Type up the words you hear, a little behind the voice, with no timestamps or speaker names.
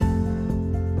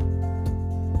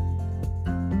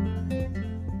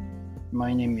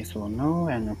my name is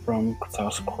Wonho and I'm from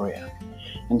South Korea.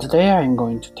 And today I'm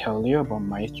going to tell you about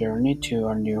my journey to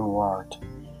a new world.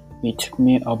 It took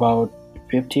me about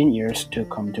 15 years to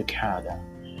come to Canada.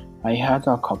 I had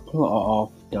a couple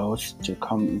of those to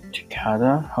come to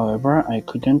Canada, however, I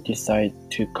couldn't decide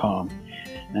to come.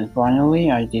 And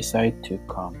finally, I decided to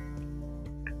come.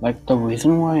 The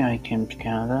reason why I came to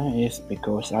Canada is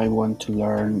because I want to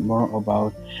learn more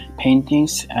about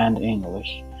paintings and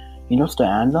English. It was the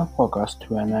end of August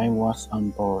when I was on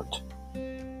board.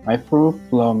 I flew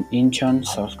from Incheon,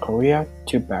 South Korea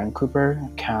to Vancouver,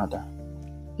 Canada.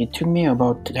 It took me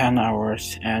about 10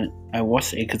 hours and I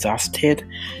was exhausted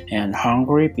and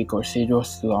hungry because it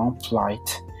was a long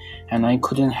flight and I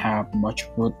couldn't have much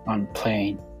food on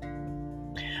plane.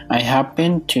 I have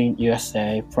been to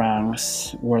USA,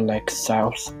 France, or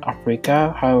South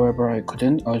Africa, however I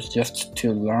couldn't adjust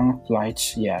to long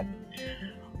flights yet.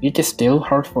 It is still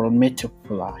hard for me to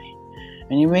fly.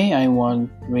 Anyway, I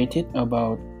waited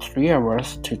about 3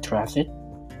 hours to transit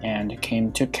and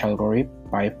came to Calgary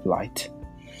by flight.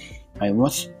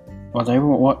 What I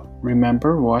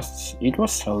remember was it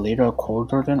was a little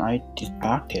colder than I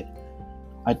expected.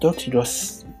 I thought it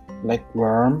was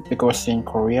warm because in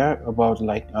Korea about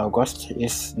August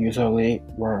is usually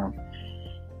warm.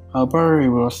 However, it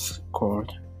was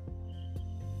cold.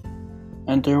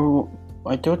 And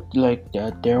I thought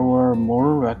that there were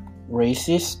more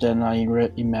races than I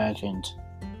imagined.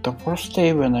 The first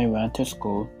day when I went to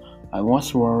school, I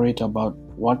was worried about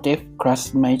what if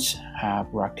classmates have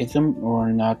racism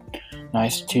or not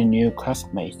nice to new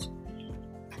classmates.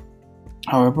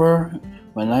 However,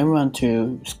 when I went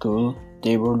to school,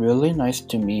 they were really nice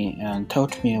to me and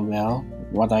taught me well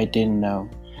what I didn't know.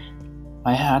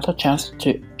 I had a chance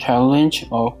to challenge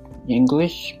of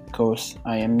English because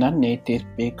I am not native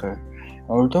speaker.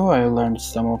 Although I learned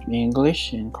some of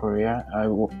English in Korea,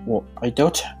 I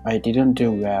thought I didn't do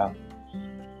well.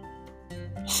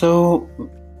 So,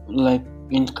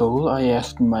 in school, I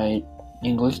asked my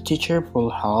English teacher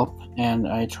for help and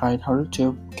I tried hard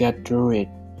to get through it.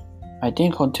 I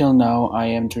think until now I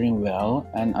am doing well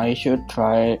and I should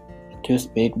try to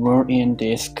speak more in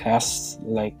this class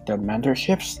the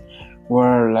mentorships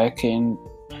or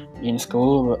in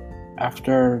school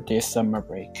after this summer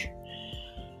break.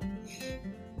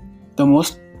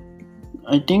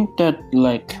 I think that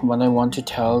what I want to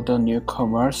tell the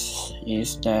newcomers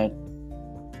is that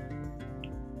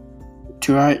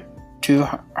try too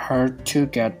hard to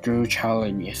get through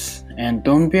challenges and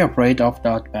don't be afraid of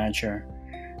the adventure.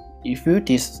 If you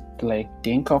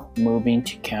think of moving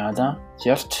to Canada,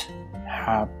 just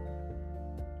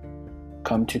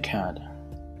come to Canada.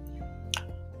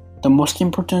 The most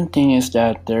important thing is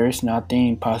that there is nothing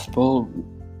impossible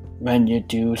when you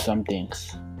do some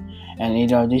things. And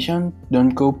in addition,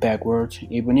 don't go backward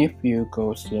even if you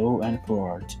go slow and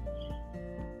forward.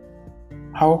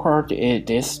 How hard it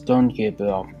is, don't give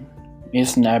up.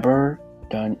 It's never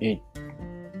done it.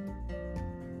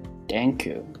 Thank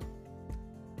you.